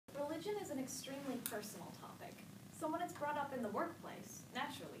is an extremely personal topic, so when it's brought up in the workplace,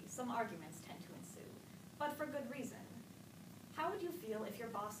 naturally, some arguments tend to ensue, but for good reason. How would you feel if your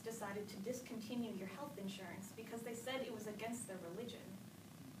boss decided to discontinue your health insurance because they said it was against their religion?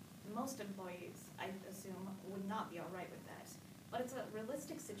 Most employees, I assume, would not be all right with that, but it's a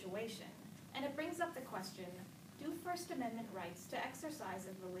realistic situation, and it brings up the question, do First Amendment rights to exercise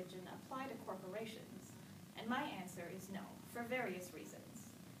of religion apply to corporations? And my answer is no, for various reasons.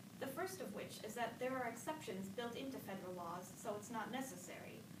 The first of which is that there are exceptions built into federal laws, so it's not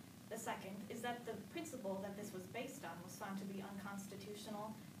necessary. The second is that the principle that this was based on was found to be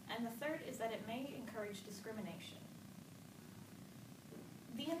unconstitutional, and the third is that it may encourage discrimination.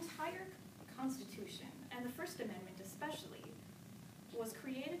 The entire Constitution, and the First Amendment especially, was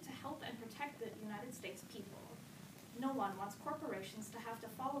created to help and protect the United States people. No one wants corporations to have to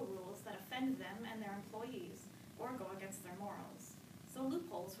follow rules that offend them and their employees, or go against their morals. So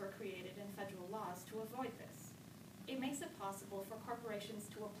loopholes were created in federal laws to avoid this. It makes it possible for corporations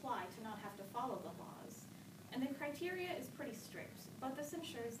to apply to not have to follow the laws. And the criteria is pretty strict, but this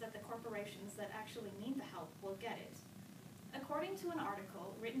ensures that the corporations that actually need the help will get it. According to an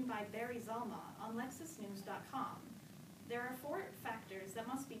article written by Barry Zalma on LexisNews.com, there are 4 factors that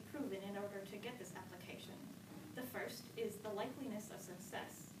must be proven in order to get this application. The first is the likeliness of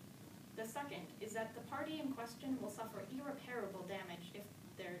success. The second is that the party in question will suffer irreparable damage if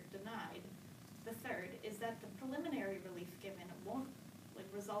they're denied. The third is that the preliminary relief given won't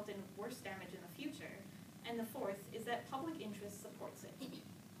result in worse damage in the future. And the fourth is that public interest supports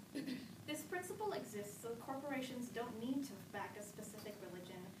it. This principle exists so corporations don't need to back a specific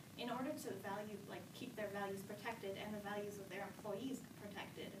religion in order to keep their values protected and the values of their employees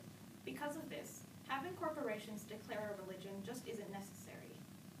protected. Because of this, having corporations declare a religion just isn't necessary.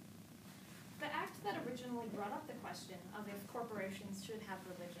 The act that originally brought up the question of if corporations should have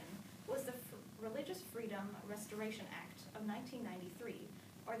religion was the Religious Freedom Restoration Act of 1993,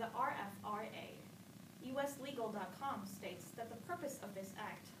 or the RFRA. USLegal.com states that the purpose of this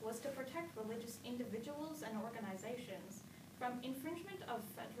act was to protect religious individuals and organizations from infringement of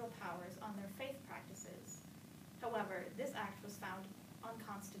federal powers on their faith practices. However, this act was found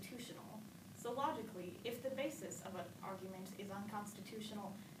unconstitutional. So logically, if the basis of an argument is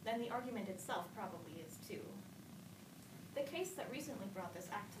unconstitutional, then the argument itself probably is too. The case that recently brought this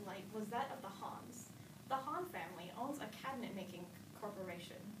act to light was that of the Hahns. The Hahn family owns a cabinet-making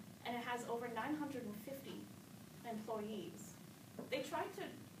corporation, and it has over 950 employees. They tried to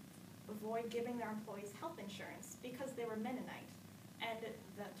avoid giving their employees health insurance because they were Mennonite, and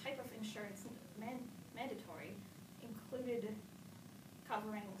the type of insurance mandatory included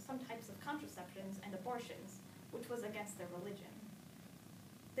covering some types of contraceptions and abortions, which was against their religion.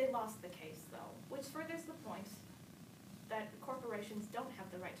 They lost the case, though, which furthers the point that corporations don't have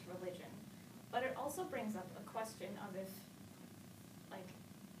the right to religion. But it also brings up a question of if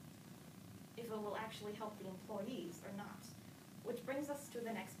it will actually help the employees or not, which brings us to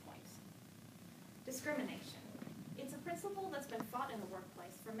the next point. Discrimination. It's a principle that's been fought in the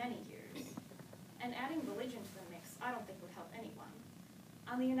workplace for many years, and adding religion to the mix I don't think would help anyone.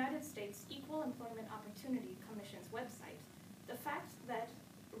 On the United States Equal Employment Opportunity Commission's website, the fact that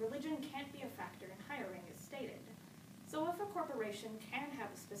religion can't be a factor in hiring is stated. So if a corporation can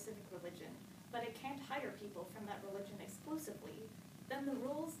have a specific religion, but it can't hire people from that religion exclusively, then the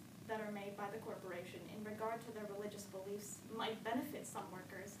rules that are made by the corporation in regard to their religious beliefs might benefit some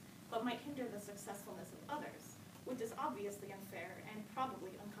workers, but might hinder the successfulness of others, which is obviously unfair and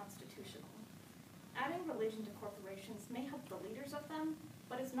probably unconstitutional. Adding religion to corporations may help the leaders of them,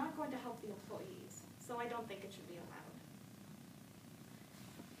 but it's not going to help the employees, so I don't think it should be allowed.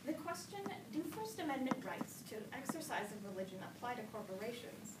 The question, do First Amendment rights to exercise of religion apply to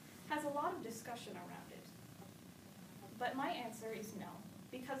corporations, has a lot of discussion around it. But my answer is no,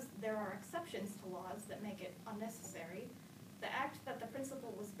 because there are exceptions to laws that make it unnecessary. The act that the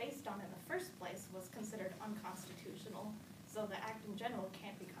principle was based on in the first place was considered unconstitutional, so the act in general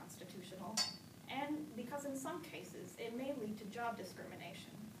can't be constitutional, and because in some cases it may lead to job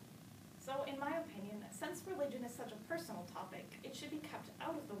discrimination. So in my opinion, since religion is such a personal topic, it should be kept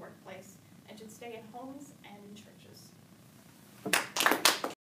out of the workplace and should stay in homes and in churches.